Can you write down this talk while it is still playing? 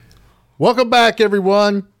Welcome back,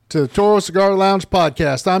 everyone, to the Toro Cigar Lounge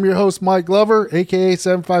podcast. I'm your host, Mike Glover, a.k.a.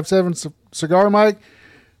 757 Cigar Mike.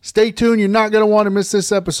 Stay tuned. You're not going to want to miss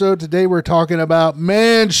this episode. Today, we're talking about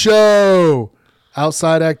Man Show,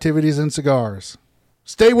 outside activities and cigars.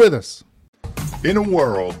 Stay with us. In a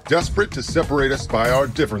world desperate to separate us by our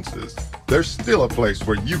differences, there's still a place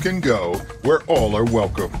where you can go where all are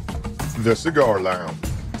welcome. The Cigar Lounge.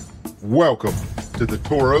 Welcome to the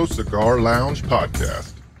Toro Cigar Lounge podcast.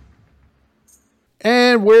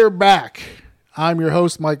 And we're back. I'm your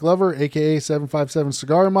host, Mike Glover, a.k.a. 757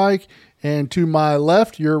 Cigar Mike. And to my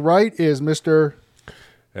left, your right, is Mr.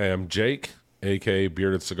 Hey, I'm Jake, a.k.a.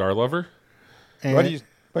 Bearded Cigar Lover. And What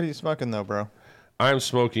are you smoking, though, bro? I'm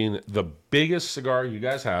smoking the biggest cigar you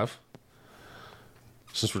guys have.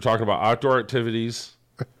 Since we're talking about outdoor activities,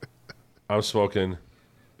 I'm smoking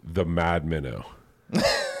the Mad Minnow.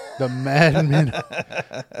 the Mad Minnow.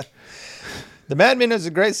 The Mad Minnow is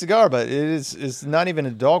a great cigar, but it's not even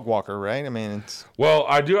a dog walker, right? I mean, it's... Well,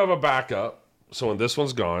 I do have a backup. So when this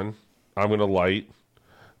one's gone, I'm going to light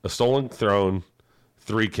a Stolen Throne,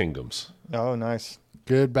 Three Kingdoms. Oh, nice.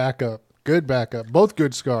 Good backup. Good backup. Both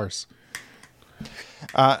good cigars.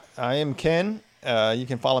 I am Ken. You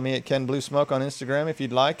can follow me at Ken Blue Smoke on Instagram if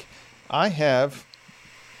you'd like. I have,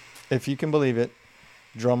 if you can believe it,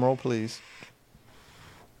 drum roll, please.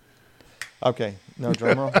 Okay, no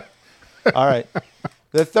drum roll. All right.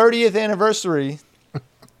 The 30th anniversary,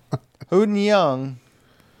 Houghton Young.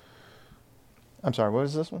 I'm sorry, what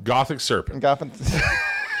is this one? Gothic Serpent.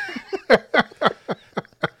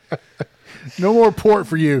 No more port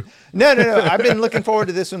for you. No. I've been looking forward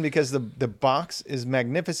to this one because the box is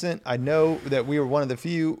magnificent. I know that we were one of the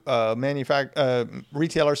few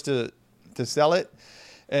retailers to sell it.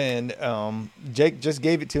 And Jake just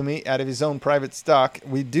gave it to me out of his own private stock.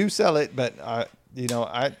 We do sell it, but I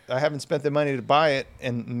haven't spent the money to buy it,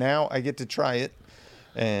 and now I get to try it.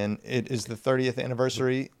 And it is the 30th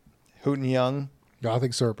anniversary, Houghton Young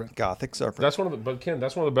Gothic Serpent. But Ken,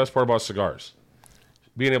 that's one of the best part about cigars.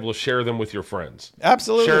 Being able to share them with your friends.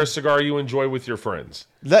 Absolutely. Share a cigar you enjoy with your friends.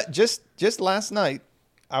 Just last night,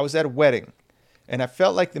 I was at a wedding, and I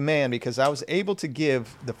felt like the man because I was able to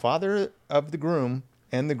give the father of the groom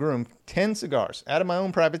and the groom 10 cigars out of my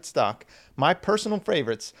own private stock, my personal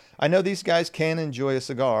favorites. I know these guys can enjoy a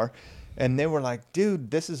cigar, and they were like,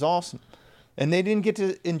 dude, this is awesome. And they didn't get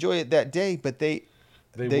to enjoy it that day, but they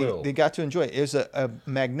got to enjoy it. It was a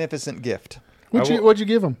magnificent gift. What'd you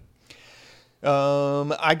give them?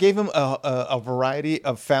 I gave him a variety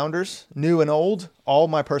of founders, new and old, all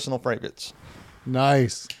my personal favorites.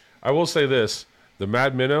 Nice. I will say this. The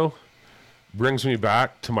Mad Minnow brings me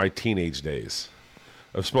back to my teenage days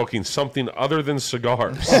of smoking something other than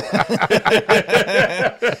cigars.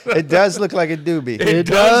 It does look like a doobie. It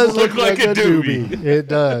does look like a doobie. It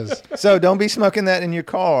does. So don't be smoking that in your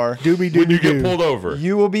car. Doobie When you get pulled over.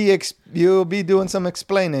 You will be doing some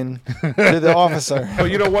explaining to the officer.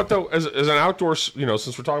 But you know what, though? As an outdoors,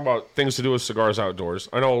 since we're talking about things to do with cigars outdoors,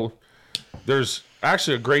 I know there's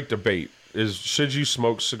actually a great debate is should you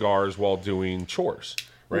smoke cigars while doing chores,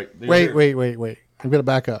 right? Wait. I'm going to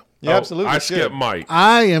back up. Yeah, absolutely. I skip Mike.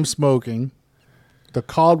 I am smoking the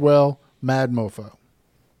Caldwell Mad Mofo.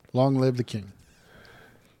 Long live the king.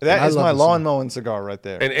 That is love my this lawn mowing cigar right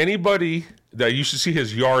there. And anybody that you should see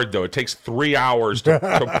his yard, though, it takes 3 hours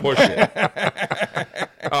to push it.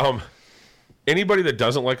 Anybody that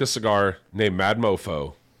doesn't like a cigar named Mad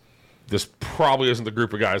Mofo, this probably isn't the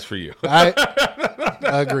group of guys for you.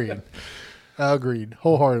 Agreed.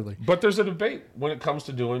 Wholeheartedly. But there's a debate when it comes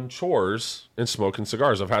to doing chores and smoking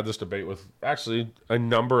cigars. I've had this debate with actually a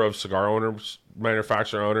number of cigar owners,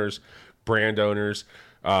 manufacturer owners, brand owners,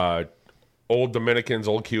 old Dominicans,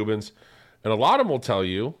 old Cubans. And a lot of them will tell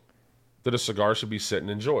you that a cigar should be sit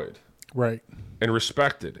and enjoyed. Right. And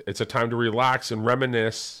respected. It's a time to relax and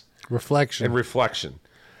reminisce. Reflection. And reflection.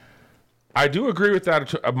 I do agree with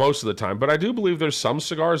that most of the time, but I do believe there's some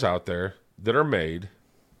cigars out there that are made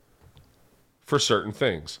for certain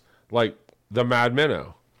things, like the Mad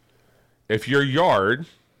Minnow. If your yard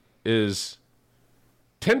is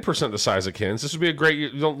 10% the size of Ken's, this would be a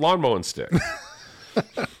great lawn mowing stick.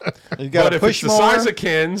 You got But to if push it's the more. size of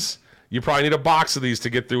Ken's, you probably need a box of these to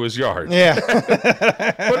get through his yard. Yeah.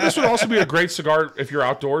 But this would also be a great cigar if you're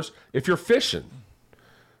outdoors, if you're fishing,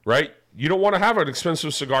 right? You don't want to have an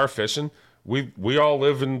expensive cigar fishing. We all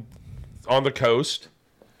live on the coast,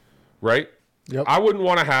 right? Yep. I wouldn't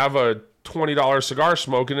want to have a $20 cigar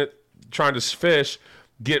smoking it, trying to fish,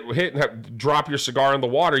 get hit and drop your cigar in the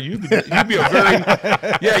water. You'd be a very,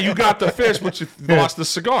 you got the fish, but you lost the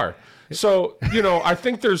cigar. So, I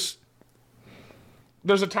think there's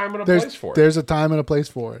There's a time and a place for it. There's a time and a place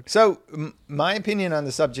for it. So my opinion on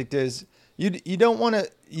the subject is you don't want to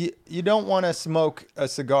you don't want to smoke a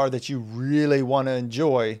cigar that you really want to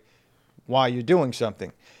enjoy while you're doing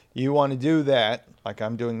something. You want to do that like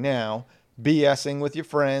I'm doing now, BSing with your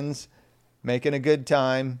friends, making a good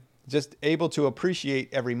time, just able to appreciate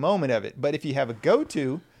every moment of it. But if you have a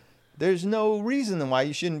go-to, there's no reason why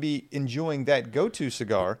you shouldn't be enjoying that go-to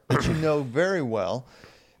cigar that you know very well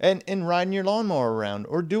and riding your lawnmower around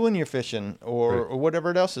or doing your fishing or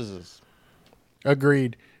whatever else is.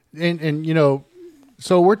 Agreed. And you know,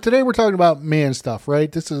 so today we're talking about man stuff,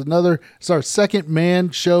 right? It's our second man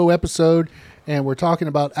show episode, and we're talking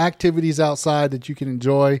about activities outside that you can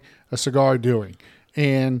enjoy a cigar doing.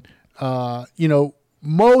 And, you know,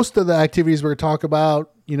 most of the activities we're going to talk about,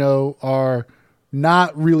 you know, are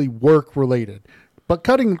not really work related, but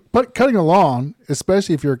cutting a lawn,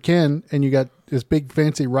 especially if you're Ken and you got this big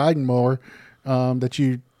fancy riding mower that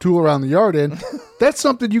you tool around the yard in, that's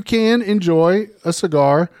something you can enjoy a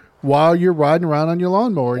cigar while you're riding around on your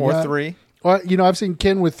lawnmower. Or three. Or, you know, I've seen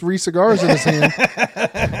Ken with 3 cigars in his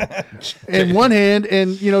hand, in one hand,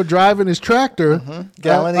 and, you know, driving his tractor,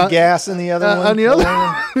 Gallon of gas in the other one. on the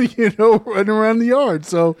other, you know, running around the yard.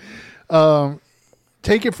 So,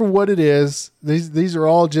 take it for what it is. These are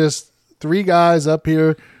all just 3 guys up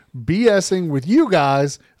here BSing with you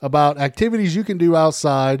guys about activities you can do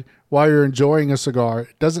outside while you're enjoying a cigar.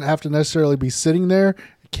 It doesn't have to necessarily be sitting there.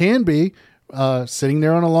 It can be sitting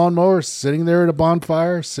there on a lawnmower, sitting there at a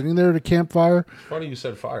bonfire, sitting there at a campfire. Funny you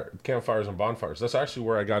said campfires and bonfires. That's actually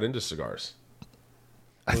where I got into cigars.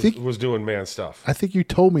 I think was doing man stuff. I think you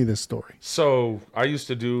told me this story. So I used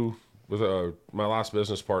to do with my last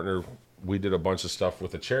business partner. We did a bunch of stuff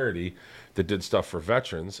with a charity that did stuff for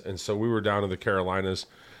veterans, and so we were down in the Carolinas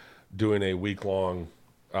doing a week-long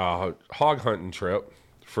hog hunting trip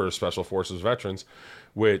for Special Forces veterans.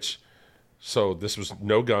 So this was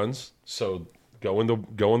no guns. So go in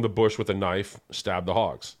the bush with a knife, stab the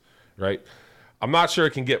hogs, right? I'm not sure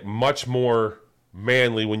it can get much more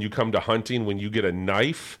manly when you come to hunting when you get a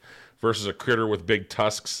knife versus a critter with big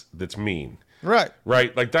tusks that's mean. Right.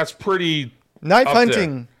 Right? Like that's pretty Knife up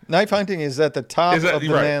hunting. there. Knife hunting is at the top of the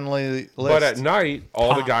right. manly list. But at night,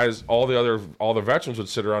 all the veterans would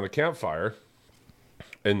sit around a campfire,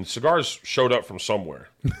 and cigars showed up from somewhere.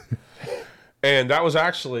 And that was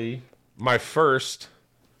actually my first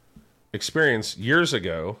experience years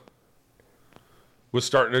ago.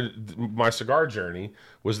 Was my cigar journey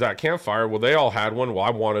was that campfire. Well, they all had one. Well,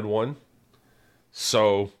 I wanted one,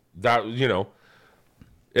 so that, you know,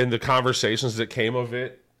 and the conversations that came of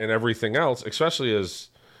it and everything else, especially as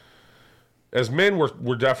men,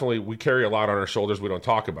 we're definitely, we carry a lot on our shoulders we don't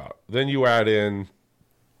talk about. Then you add in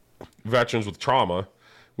veterans with trauma,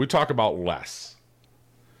 we talk about less,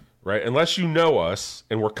 right? Unless you know us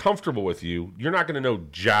and we're comfortable with you, you're not going to know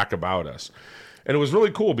jack about us. And it was really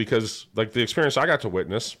cool because, like, the experience I got to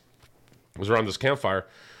witness was around this campfire.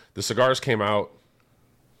 The cigars came out.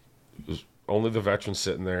 It was only the veterans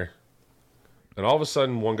sitting there. And all of a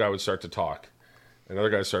sudden, one guy would start to talk. Another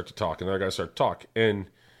guy start to talk. Another guy start to talk. And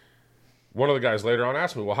one of the guys later on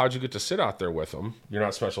asked me, well, how'd you get to sit out there with them? You're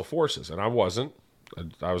not Special Forces. And I wasn't.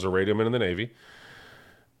 I was a radioman in the Navy.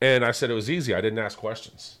 And I said it was easy. I didn't ask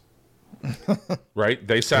questions. Right?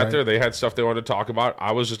 They sat there. They had stuff they wanted to talk about.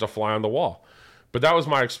 I was just a fly on the wall. But that was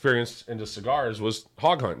my experience into cigars, was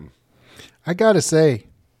hog hunting. I got to say,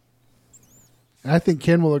 I think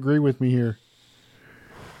Ken will agree with me here.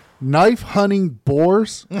 Knife hunting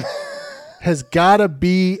boars has got to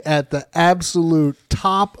be at the absolute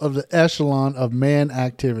top of the echelon of man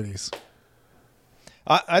activities.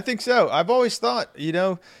 I think so. I've always thought, you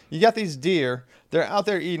know, you got these deer, they're out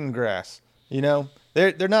there eating grass. You know,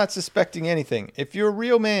 they're not suspecting anything. If you're a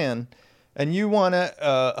real man and you want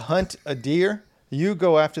to hunt a deer, you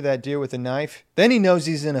go after that deer with a knife. Then he knows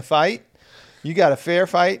he's in a fight. You got a fair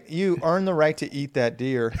fight. You earn the right to eat that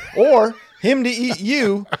deer or him to eat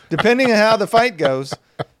you, depending on how the fight goes.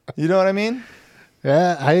 You know what I mean?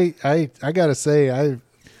 Yeah, I got to say,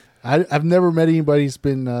 I've never met anybody who's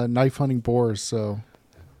been knife hunting boars. So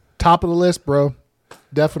top of the list, bro.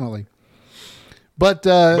 Definitely. But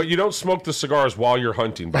you don't smoke the cigars while you're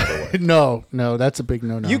hunting, by the way. No, that's a big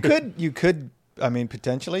no-no. You could, I mean,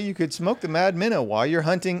 potentially you could smoke the Mad Minnow while you're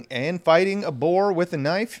hunting and fighting a boar with a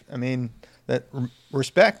knife. I mean, that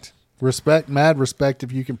respect, mad respect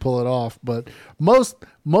if you can pull it off. But most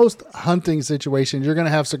hunting situations, you're going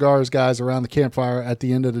to have cigars guys around the campfire at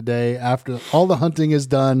the end of the day after all the hunting is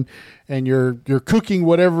done, and you're cooking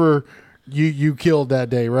whatever you killed that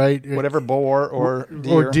day, right? Whatever boar or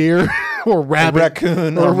deer. Or deer or rabbit. A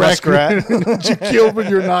raccoon or muskrat. that you killed with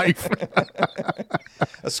your knife.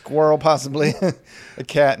 A squirrel, possibly. A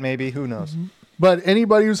cat, maybe. Who knows? But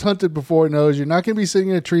anybody who's hunted before knows you're not going to be sitting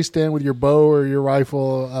in a tree stand with your bow or your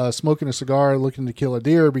rifle, smoking a cigar, looking to kill a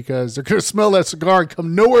deer, because they're going to smell that cigar and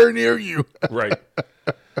come nowhere near you. Right.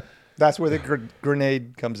 That's where the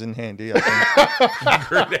grenade comes in handy, I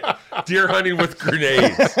think. Deer hunting with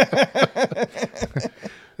grenades.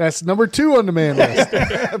 That's number 2 on the man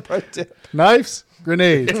list. Knives,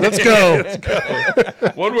 grenades. Let's go.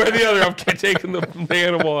 One way or the other, I'm taking the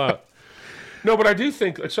animal out. No, but I do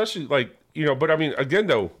think, especially but I mean, again,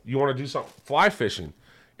 though, you want to do something. Fly fishing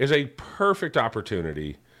is a perfect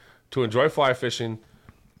opportunity to enjoy fly fishing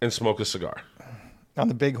and smoke a cigar. On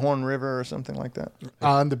the Bighorn River or something like that.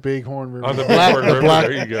 On the Bighorn River. On the Bighorn River,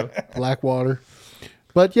 there you go. Blackwater.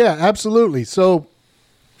 But yeah, absolutely. So,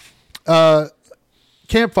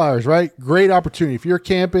 campfires, right? Great opportunity. If you're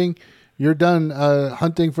camping, you're done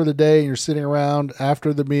hunting for the day, and you're sitting around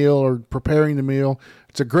after the meal or preparing the meal,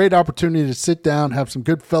 it's a great opportunity to sit down, have some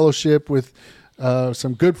good fellowship with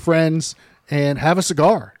some good friends, and have a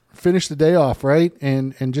cigar. Finish the day off, right?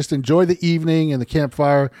 And just enjoy the evening and the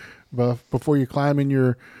campfire before you climb in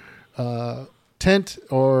your tent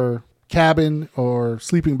or cabin or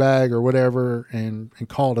sleeping bag or whatever and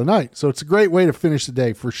call it a night. So it's a great way to finish the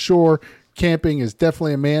day. For sure, camping is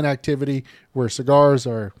definitely a man activity where cigars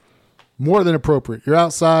are more than appropriate. You're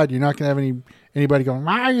outside. You're not going to have anybody going,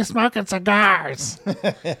 why are you smoking cigars?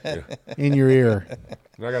 In your ear.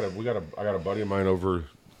 And I got a buddy of mine over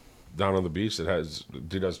down on the beach that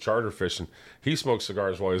does charter fishing. He smokes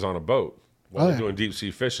cigars while he's on a boat while he's doing deep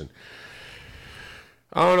sea fishing.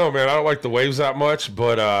 I don't know, man. I don't like the waves that much,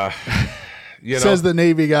 but says the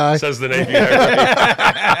Navy guy. Says the Navy guy.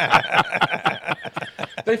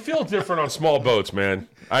 Right? They feel different on small boats, man.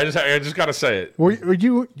 I just got to say it. Were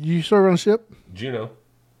you serve on a ship? Juno.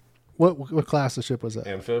 What class of ship was that?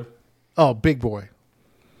 Amphib. Oh, big boy.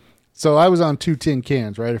 So I was on 2 tin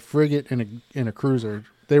cans, right? A frigate and a cruiser.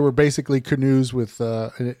 They were basically canoes with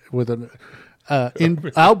an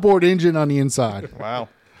outboard engine on the inside. Wow.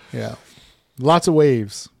 Yeah. Lots of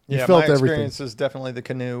waves. You felt my everything. experience is definitely the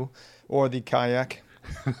canoe or the kayak.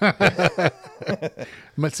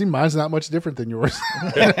 See, mine's not much different than yours.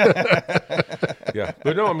 Yeah.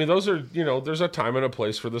 But no, I mean, those are, there's a time and a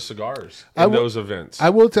place for the cigars in those events. I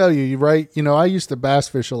will tell you, right? I used to bass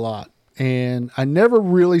fish a lot, and I never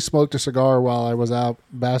really smoked a cigar while I was out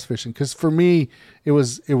bass fishing, because for me, it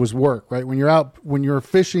was work, right? When you're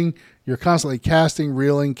fishing, you're constantly casting,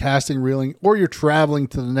 reeling, or you're traveling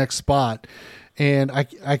to the next spot. And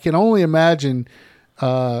I can only imagine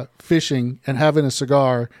fishing and having a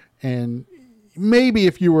cigar, and maybe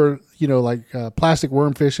if you were, plastic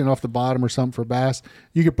worm fishing off the bottom or something for bass,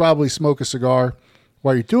 you could probably smoke a cigar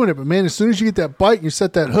while you're doing it. But man, as soon as you get that bite and you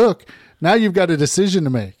set that hook, now you've got a decision to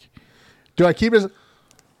make. Do I keep it?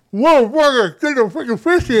 Whoa, get the freaking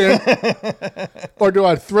fish in. Or do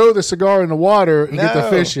I throw the cigar in the water and get the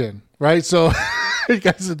fish in? Right? So I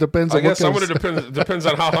guess it depends on I guess some of it depends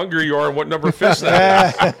on how hungry you are and what number of fish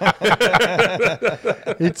that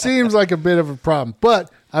is. It seems like a bit of a problem. But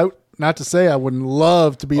not to say I wouldn't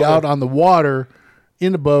love to be out on the water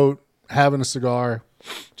in the boat having a cigar.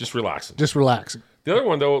 Just relaxing. The other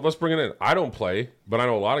one, though, let's bring it in. I don't play, but I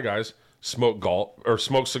know a lot of guys smoke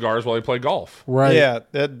cigars while they play golf. Right. Yeah,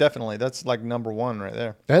 definitely. That's like number 1 right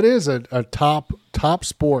there. That is a top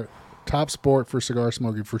sport for cigar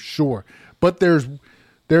smoking for sure. But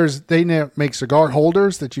they now make cigar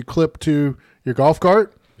holders that you clip to your golf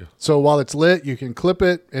cart. Yeah. So while it's lit, you can clip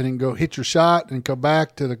it and then go hit your shot and come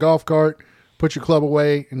back to the golf cart, put your club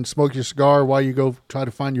away, and smoke your cigar while you go try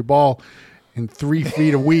to find your ball in 3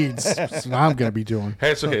 feet of weeds. That's what I'm going to be doing.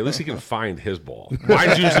 Hey, it's okay. At least he can find his ball.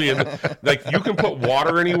 Mine's usually you can put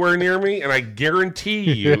water anywhere near me, and I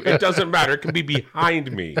guarantee you it doesn't matter. It can be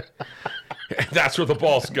behind me. That's where the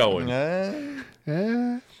ball's going.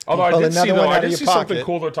 Although I did see something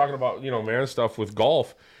cool. They're talking about, man stuff with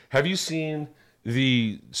golf. Have you seen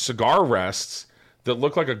the cigar rests that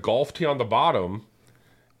look like a golf tee on the bottom,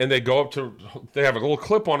 and they have a little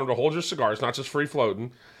clip on them to hold your cigar. It's not just free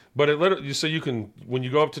floating, but it literally, so you can, when you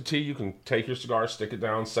go up to tee, you can take your cigar, stick it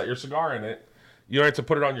down, set your cigar in it. You don't have to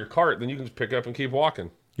put it on your cart. Then you can just pick it up and keep walking.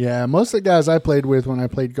 Yeah, most of the guys I played with when I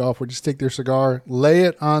played golf would just take their cigar, lay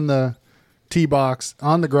it on the tee box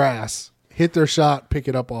on the grass, hit their shot, pick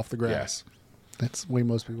it up off the grass. Yeah. That's the way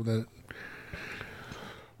most people did it.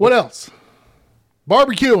 What else?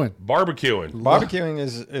 Barbecuing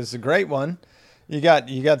is a great one. You got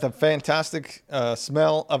the fantastic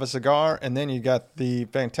smell of a cigar, and then you got the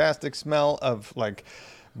fantastic smell of like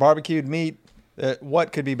barbecued meat.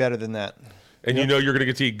 What could be better than that? And you know you're going to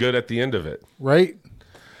get to eat good at the end of it. Right?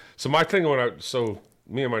 So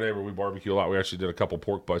me and my neighbor, we barbecue a lot. We actually did a couple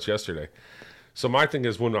pork butts yesterday. So my thing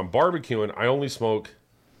is when I'm barbecuing, I only smoke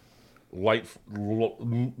light,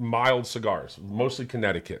 mild cigars, mostly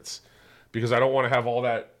Connecticut's, because I don't want to have all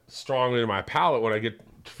that strongly in my palate when I get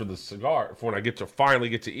to finally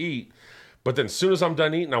get to eat. But then as soon as I'm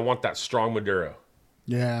done eating, I want that strong Maduro.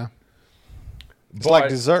 Yeah. It's like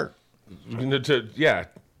dessert. Yeah.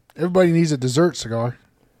 Everybody needs a dessert cigar.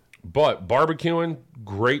 But barbecuing,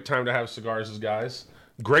 great time to have cigars as guys.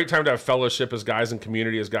 Great time to have fellowship as guys and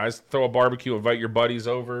community as guys. Throw a barbecue, invite your buddies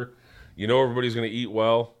over. You know everybody's going to eat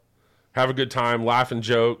well. Have a good time, laugh and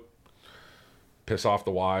joke. Piss off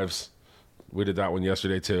the wives. We did that one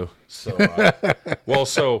yesterday too. So,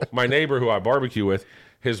 so my neighbor who I barbecue with,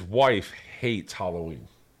 his wife hates Halloween.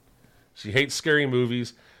 She hates scary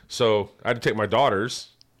movies. So I had to take my daughters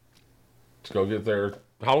to go get their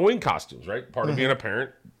Halloween costumes, right? Part of being a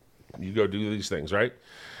parent, you go do these things, right?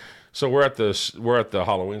 So we're at the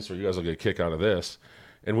Halloween store. You guys will get a kick out of this.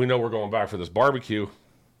 And we know we're going back for this barbecue.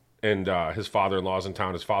 And his father-in-law's in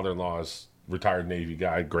town. His father-in-law is retired Navy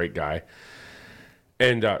guy, great guy.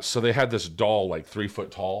 And so they had this doll like 3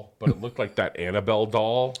 foot tall, but it looked like that Annabelle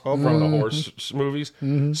doll from the horse movies.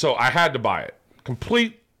 Mm-hmm. So I had to buy it.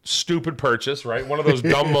 Complete stupid purchase, right? One of those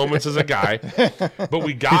dumb moments as a guy. But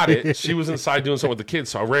we got it. She was inside doing something with the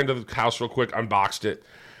kids. So I ran to the house real quick, unboxed it,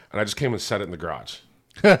 and I just came and set it in the garage.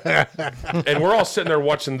 And we're all sitting there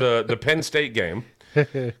watching the Penn State game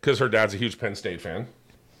because her dad's a huge Penn State fan.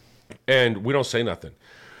 And we don't say nothing.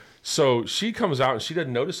 So she comes out and she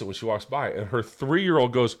doesn't notice it when she walks by. And her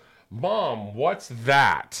 3-year-old goes, "Mom, what's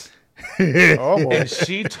that?" And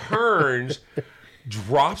she turns,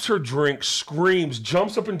 drops her drink, screams,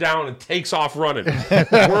 jumps up and down, and takes off running.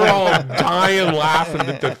 We're all dying laughing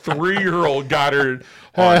that the 3-year-old got her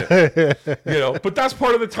on it. But that's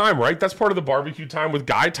part of the time, right? That's part of the barbecue time with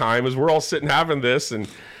guy time is we're all sitting having this and,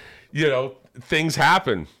 things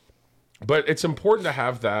happen. But it's important to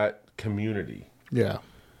have that community. Yeah.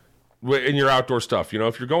 In your outdoor stuff.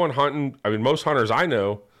 If you're going hunting, I mean, most hunters I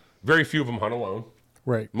know, very few of them hunt alone.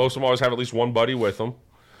 Right. Most of them always have at least one buddy with them,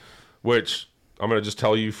 which I'm going to just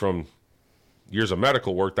tell you from years of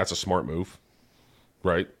medical work, that's a smart move,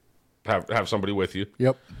 right? Have somebody with you.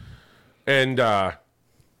 Yep. And, but,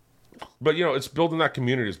 it's building that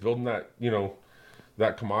community. It's building that,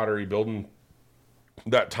 that camaraderie, building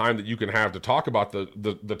that time that you can have to talk about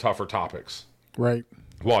the tougher topics. Right.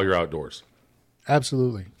 While you're outdoors.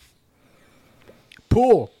 Absolutely.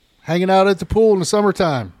 Pool. Hanging out at the pool in the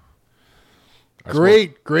summertime.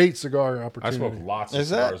 Great cigar opportunity. I smoke lots of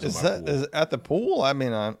cigars in my pool. Is at the pool? I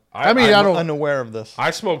mean, I'm unaware of this. I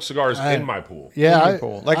smoke cigars in my pool. Yeah,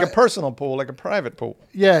 pool. Like a personal pool, like a private pool.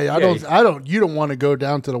 Yeah, you don't want to go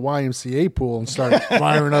down to the YMCA pool and start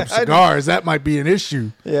firing up cigars. That might be an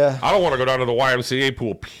issue. Yeah. I don't want to go down to the YMCA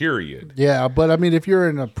pool, period. Yeah, but I mean, if you're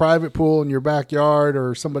in a private pool in your backyard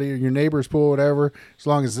or somebody in your neighbor's pool, whatever, as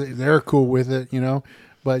long as they're cool with it,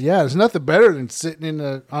 But yeah, there's nothing better than sitting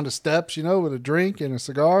on the steps, with a drink and a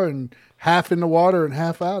cigar and half in the water and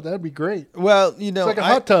half out. That'd be great. Well, it's like a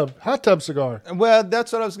hot tub cigar. Well,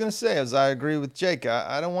 that's what I was going to say. As I agree with Jake,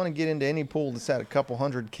 I don't want to get into any pool that's had a couple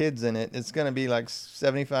hundred kids in it. It's going to be like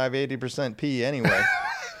 75-80% pee anyway.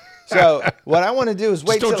 So what I want to do is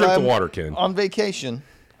wait till I'm the water, Ken. On vacation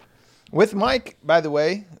with Mike, by the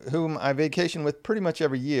way, whom I vacation with pretty much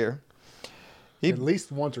every year. At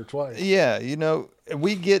least once or twice. Yeah,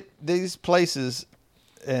 we get these places,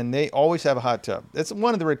 and they always have a hot tub. That's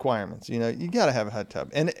one of the requirements. You got to have a hot tub.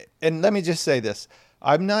 And let me just say this: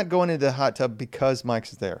 I'm not going into the hot tub because Mike's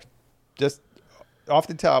there. Just off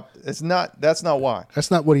the top, that's not why. That's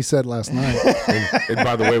not what he said last night. and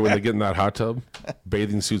by the way, when they get in that hot tub,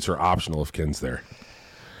 bathing suits are optional if Ken's there.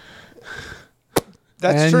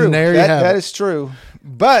 That's true. That is true.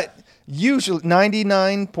 But usually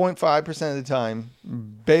 99.5% of the time,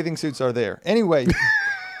 bathing suits are there. Anyway,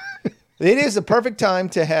 it is a perfect time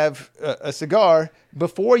to have a cigar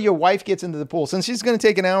before your wife gets into the pool. Since she's going to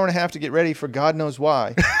take an hour and a half to get ready for God knows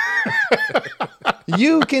why.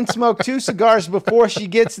 You can smoke 2 cigars before she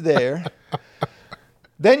gets there.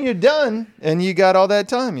 Then you're done, and you got all that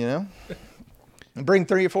time, And bring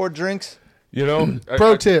 3 or 4 drinks.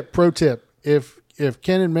 Pro tip. If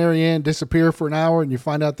Ken and Marianne disappear for an hour and you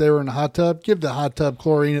find out they were in a hot tub, give the hot tub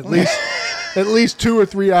chlorine at least 2 or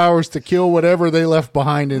 3 hours to kill whatever they left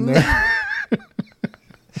behind in there.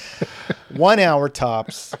 1 hour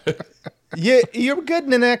tops. You're good in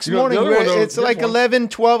the next You know, morning. the other one, though, It's here's like one. 11,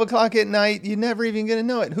 12 o'clock at night. You're never even going to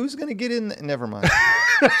know it. Who's going to get in? Never mind.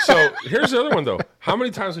 So here's the other one, though. How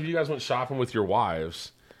many times have you guys went shopping with your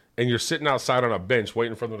wives and you're sitting outside on a bench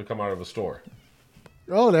waiting for them to come out of the store?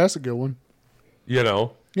 Oh, that's a good one. You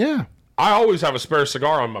know? Yeah. I always have a spare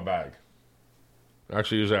cigar on my bag.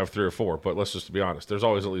 Actually, usually I have 3 or 4, but let's just be honest. There's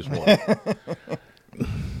always at least one.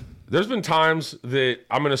 There's been times that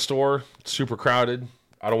I'm in a store, it's super crowded.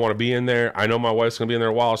 I don't want to be in there. I know my wife's going to be in there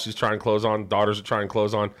a while. She's trying to close on. Daughters are trying to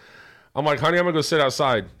close on. I'm like, honey, I'm going to go sit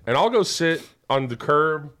outside. And I'll go sit on the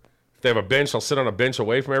curb. If they have a bench, I'll sit on a bench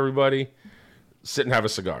away from everybody, sit and have a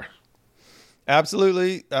cigar.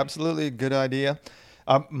 Absolutely. Absolutely. Good idea.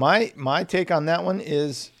 My take on that one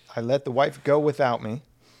is I let the wife go without me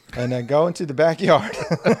and I go into the backyard.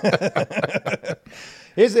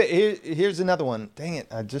 Here's another one. Dang it.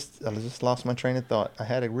 I just lost my train of thought. I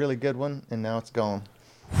had a really good one and now it's gone.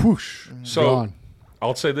 Whoosh. So Gone.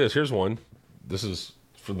 I'll say this. Here's one. This is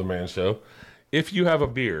for the man show. If you have a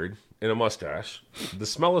beard and a mustache, the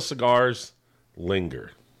smell of cigars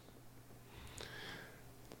linger.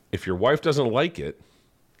 If your wife doesn't like it,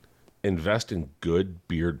 invest in good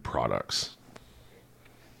beard products.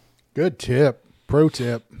 Good tip. Pro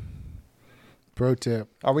tip. Pro tip.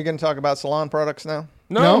 Are we going to talk about salon products now?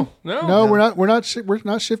 No. We're not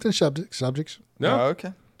shifting subjects. No. Oh,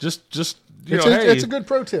 okay. Just It's a good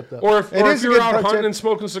pro tip though. Or if is a you're good out pro hunting tip. and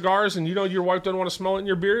smoking cigars and you know your wife doesn't want to smell it in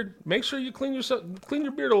your beard, make sure you clean your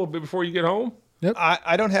beard a little bit before you get home.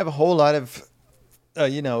 I don't have a whole lot of, I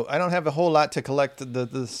don't have a whole lot to collect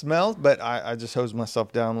the smell, but I just hose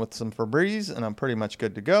myself down with some Febreze and I'm pretty much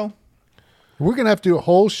good to go. We're gonna have to do a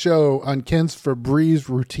whole show on Ken's Febreze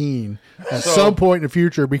routine at some point in the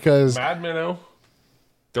future because Mad Minnow,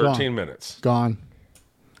 13 minutes. gone.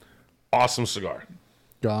 Awesome cigar.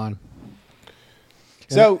 Gone.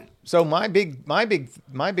 So my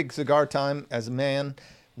big cigar time as a man,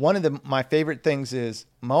 one of my favorite things is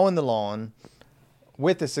mowing the lawn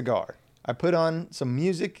with a cigar. I put on some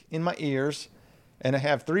music in my ears and I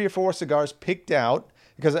have 3 or 4 cigars picked out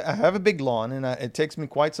because I have a big lawn and it takes me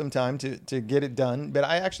quite some time to get it done. But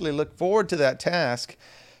I actually look forward to that task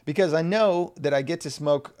because I know that I get to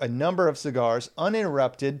smoke a number of cigars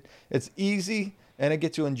uninterrupted. It's easy and I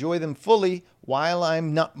get to enjoy them fully while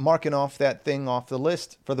I'm not marking off that thing off the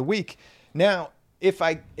list for the week. Now, if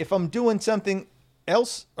I'm doing something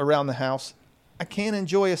else around the house, I can't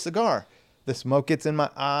enjoy a cigar. The smoke gets in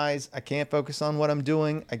my eyes. I can't focus on what I'm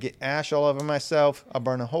doing. I get ash all over myself. I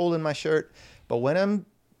burn a hole in my shirt. But when I'm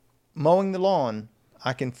mowing the lawn,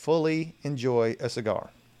 I can fully enjoy a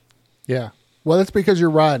cigar. Yeah. Well, that's because you're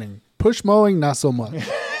riding. Push mowing, not so much.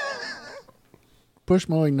 Push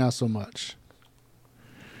mowing, not so much.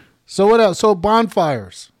 So what else? So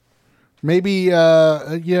bonfires. Maybe you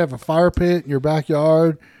have a fire pit in your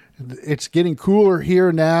backyard. It's getting cooler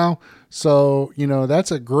here now. So,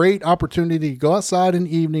 that's a great opportunity to go outside in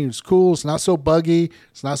the evening. It's cool. It's not so buggy.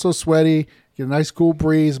 It's not so sweaty. Get a nice cool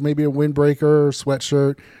breeze, maybe a windbreaker or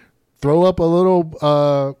sweatshirt. Throw up a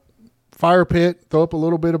little fire pit. Throw up a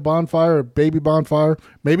little bit of bonfire, a baby bonfire.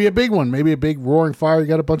 Maybe a big one. Maybe a big roaring fire. You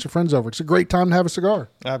got a bunch of friends over. It's a great time to have a cigar.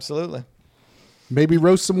 Absolutely. Maybe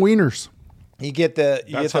roast some wieners. You get the...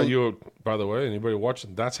 That's how you, by the way, anybody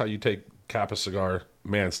watching, that's how you cap a cigar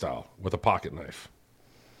man style with a pocket knife.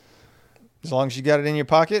 As long as you got it in your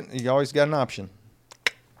pocket, you always got an option.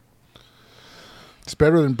 It's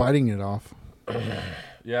better than biting it off.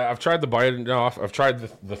 Yeah, I've tried the bite it off. I've tried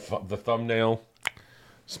the thumbnail.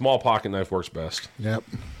 Small pocket knife works best. Yep.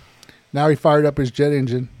 Now he fired up his jet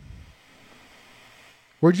engine.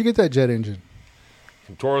 Where'd you get that jet engine?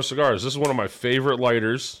 From Toro Cigars. This is one of my favorite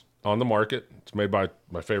lighters on the market. It's made by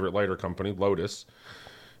my favorite lighter company, Lotus.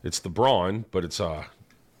 It's the Braun, but it's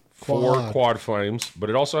 4 quad flames, but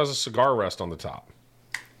it also has a cigar rest on the top.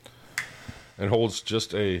 And holds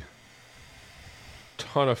just a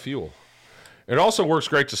ton of fuel. It also works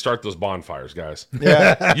great to start those bonfires, guys.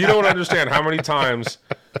 Yeah. You don't understand how many times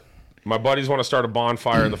my buddies want to start a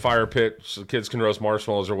bonfire in the fire pit so the kids can roast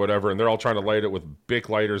marshmallows or whatever, and they're all trying to light it with Bic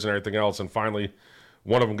lighters and everything else, and finally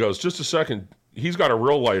one of them goes, just a second, he's got a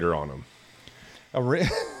real lighter on him.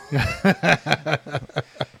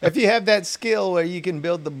 If you have that skill where you can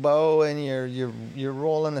build the bow and you're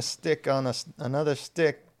rolling a stick on another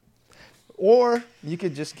stick, or you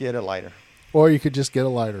could just get a lighter. Or you could just get a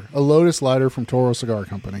lighter. A Lotus lighter from Toro Cigar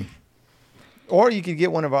Company. Or you could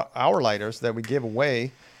get one of our lighters that we give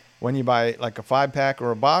away when you buy like a 5-pack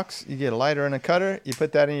or a box. You get a lighter and a cutter. You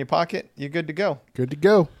put that in your pocket. You're good to go. Good to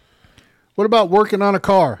go. What about working on a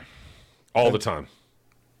car? All the time.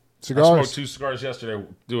 Cigars. I smoked 2 cigars yesterday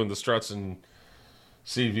doing the struts and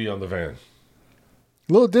CV on the van.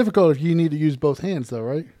 A little difficult if you need to use both hands, though,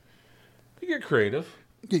 right? You get creative.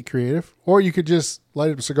 Get creative. Or you could just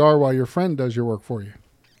light up a cigar while your friend does your work for you.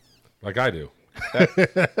 Like I do.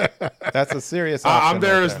 That's a serious option. I'm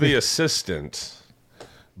there right as the assistant.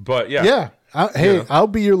 But yeah. Yeah. I'll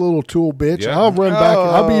be your little tool bitch. Yeah. I'll run back.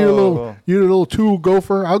 I'll be your Oh. little tool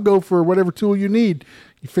gopher. I'll go for whatever tool you need.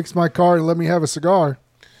 You fix my car and let me have a cigar.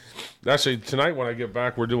 Actually, tonight when I get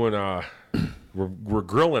back, we're doing we're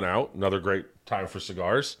grilling out. Another great time for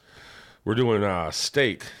cigars. We're doing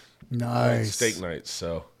steak. Nice. Steak nights.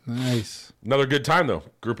 So Nice. another good time though.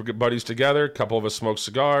 Group of good buddies together. A couple of us smoke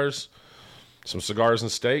cigars. Some cigars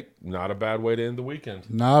and steak. Not a bad way to end the weekend.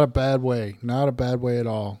 Not a bad way. Not a bad way at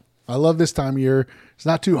all. I love this time of year. It's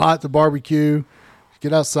not too hot to barbecue.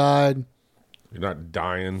 Get outside. You're not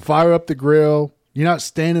dying. Fire up the grill. You're not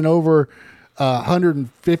standing over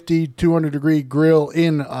 150, 200 degree grill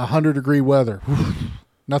in 100 degree weather.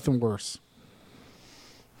 Nothing worse.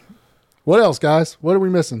 What else, guys? What are we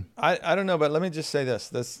missing? I don't know, but let me just say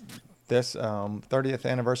this 30th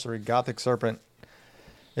anniversary Gothic Serpent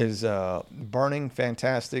is burning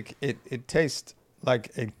fantastic. It tastes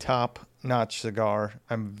like a top-notch cigar.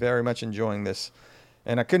 I'm very much enjoying this,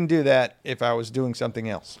 and I couldn't do that if I was doing something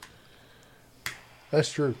else.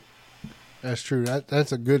 That's true. That's true.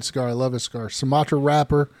 That's a good cigar. I love a cigar. Sumatra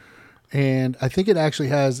wrapper, and I think it actually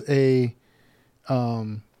has a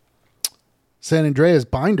San Andreas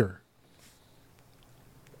binder.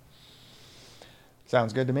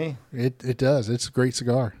 Sounds good to me. It does. It's a great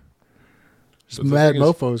cigar. But the Mad thing is,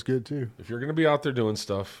 Mofo is good too. if you're going to be out there doing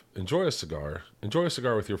stuff, enjoy a cigar. Enjoy a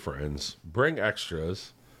cigar with your friends. Bring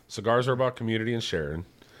extras. Cigars are about community and sharing.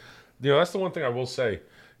 You know, that's the one thing I will say.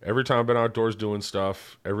 Every time I've been outdoors doing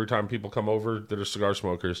stuff, every time people come over that are cigar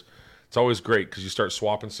smokers, it's always great because you start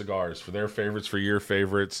swapping cigars for their favorites, for your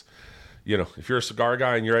favorites. You know, if you're a cigar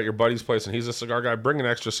guy and you're at your buddy's place and he's a cigar guy, bring an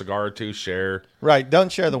extra cigar or two, share. Right.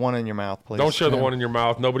 Don't share the one in your mouth, please. Don't share the one in your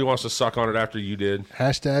mouth. Nobody wants to suck on it after you did.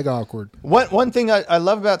 Hashtag awkward. One thing I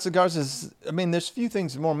love about cigars is, I mean, there's few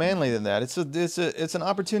things more manly than that. It's an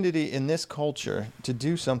opportunity in this culture to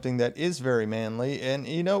do something that is very manly, and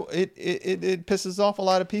you know it pisses off a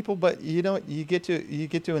lot of people, but you know you get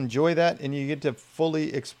to enjoy that, and you get to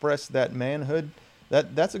fully express that manhood.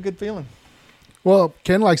 That's a good feeling. Well,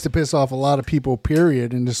 Ken likes to piss off a lot of people,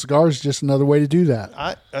 period, and the cigar is just another way to do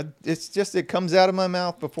that. It's just it comes out of my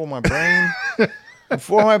mouth before my brain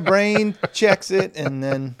checks it, and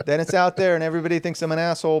then it's out there, and everybody thinks I'm an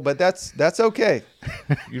asshole. But that's okay.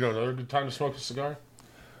 You know another good time to smoke a cigar?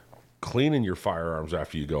 Cleaning your firearms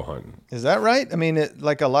after you go hunting. Is that right? I mean,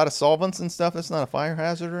 like a lot of solvents and stuff. It's not a fire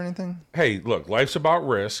hazard or anything. Hey, look, life's about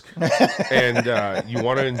risk, and you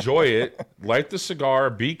want to enjoy it. Light the cigar.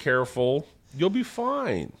 Be careful. You'll be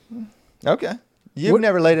fine. Okay. You've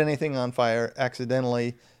never lit anything on fire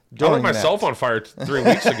accidentally. I lit myself on fire 3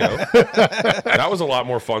 weeks ago. That was a lot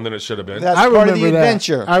more fun than it should have been. That's part of the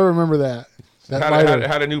adventure. I remember that.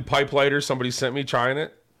 Had a new pipe lighter. Somebody sent me trying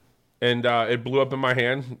it, and it blew up in my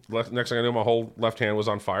hand. Next thing I knew, my whole left hand was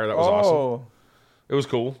on fire. That was awesome. It was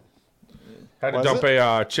cool. Had to dump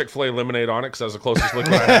a Chick-fil-A lemonade on it because that was the closest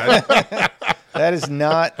liquid I had. That is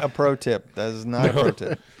not a pro tip. That is not a pro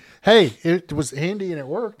tip. Hey, it was handy and it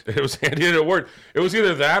worked. It was handy and it worked. It was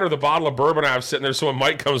either that or the bottle of bourbon I have sitting there so when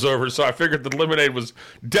Mike comes over. So I figured the lemonade was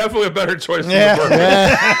definitely a better choice than the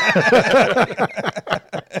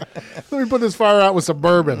bourbon. Let me put this fire out with some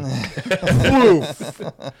bourbon.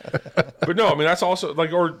 But no, I mean, that's also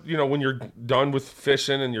like, or, you know, when you're done with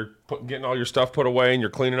fishing and you're getting all your stuff put away and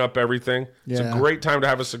you're cleaning up everything, it's a great time to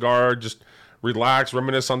have a cigar, just relax,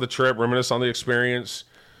 reminisce on the trip, reminisce on the experience,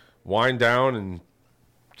 wind down, and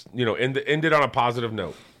you know, end it on a positive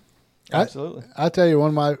note. Absolutely. I tell you,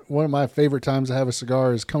 one of my favorite times to have a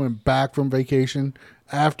cigar is coming back from vacation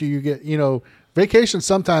after you get, you know, vacation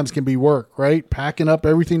sometimes can be work, right? Packing up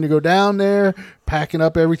everything to go down there, packing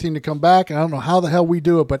up everything to come back. And I don't know how the hell we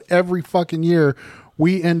do it, but every fucking year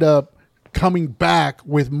we end up coming back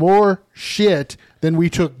with more shit than we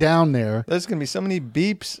took down there. There's going to be so many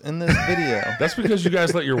beeps in this video. That's because you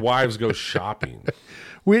guys let your wives go shopping.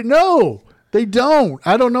 No. They don't.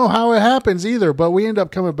 I don't know how it happens either, but we end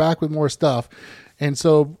up coming back with more stuff. And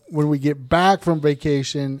so when we get back from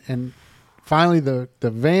vacation and finally the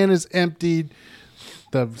van is emptied,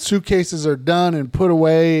 the suitcases are done and put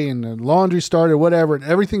away and the laundry started, whatever, and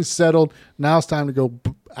everything's settled, now it's time to go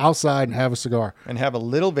outside and have a cigar. And have a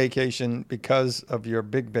little vacation because of your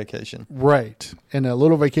big vacation. Right. And a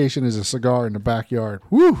little vacation is a cigar in the backyard.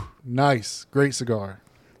 Woo! Nice. Great cigar.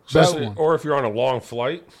 Best one. Or if you're on a long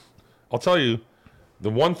flight, I'll tell you, the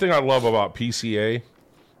one thing I love about PCA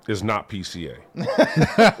is not PCA.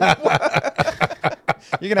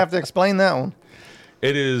 You're going to have to explain that one.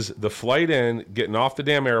 It is the flight in, getting off the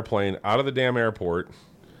damn airplane, out of the damn airport,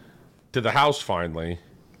 to the house finally.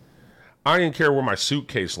 I don't even care where my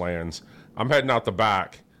suitcase lands. I'm heading out the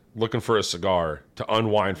back looking for a cigar to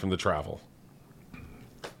unwind from the travel.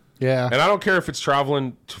 Yeah. And I don't care if it's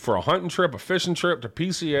traveling for a hunting trip, a fishing trip, to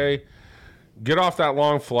PCA. Get off that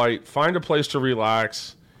long flight, find a place to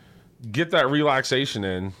relax, get that relaxation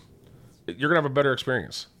in. You're going to have a better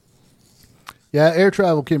experience. Yeah, air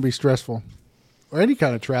travel can be stressful. Or any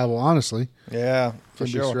kind of travel, honestly. Yeah, for Can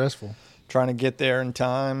be sure. stressful. Trying to get there in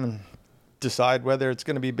time and decide whether it's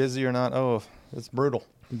going to be busy or not. Oh, it's brutal.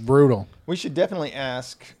 Brutal. We should definitely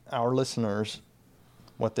ask our listeners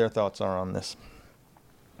what their thoughts are on this.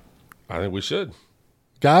 I think we should.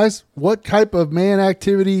 Guys, what type of man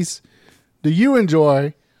activities do you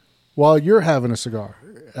enjoy while you're having a cigar?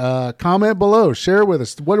 Comment below. Share with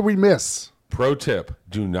us. What did we miss? Pro tip,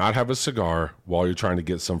 do not have a cigar while you're trying to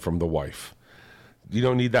get some from the wife. You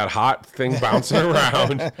don't need that hot thing bouncing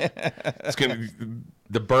around.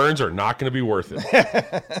 The burns are not going to be worth it.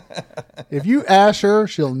 If you ash her,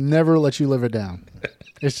 she'll never let you live it down.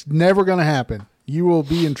 It's never going to happen. You will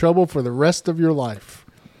be in trouble for the rest of your life.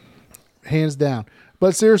 Hands down.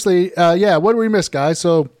 But seriously, yeah, what did we miss, guys?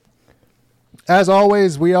 So, as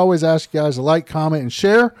always, we always ask you guys to like, comment, and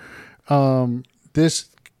share this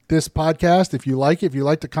podcast. If you like it, if you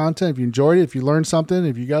like the content, if you enjoyed it, if you learned something,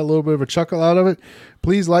 if you got a little bit of a chuckle out of it,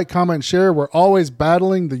 please like, comment, and share. We're always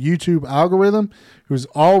battling the YouTube algorithm, who's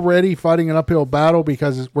already fighting an uphill battle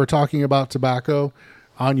because we're talking about tobacco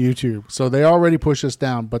on YouTube. So they already push us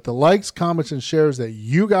down. But the likes, comments, and shares that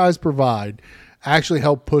you guys provide actually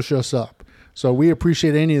help push us up. So we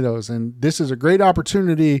appreciate any of those. And this is a great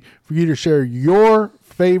opportunity for you to share your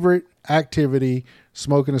favorite activity,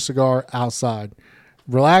 smoking a cigar outside.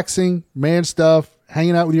 Relaxing, man stuff,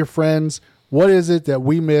 hanging out with your friends. What is it that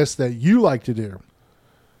we miss that you like to do?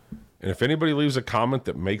 And if anybody leaves a comment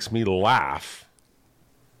that makes me laugh,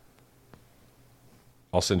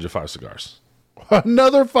 I'll send you 5 cigars.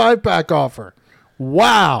 Another 5-pack offer.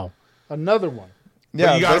 Wow. Another one. But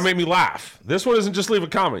Yeah, you got to make me laugh. This one isn't just leave a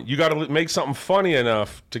comment. You got to make something funny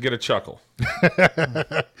enough to get a chuckle.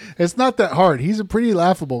 It's not that hard. He's a pretty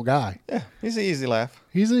laughable guy. Yeah, he's an easy laugh.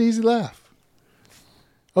 He's an easy laugh.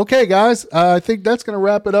 Okay, guys, I think that's going to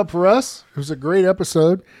wrap it up for us. It was a great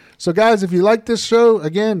episode. So, guys, if you like this show,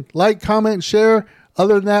 again, like, comment, and share.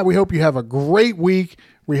 Other than that, we hope you have a great week.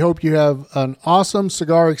 We hope you have an awesome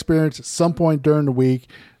cigar experience at some point during the week.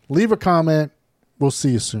 Leave a comment. We'll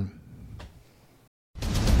see you soon.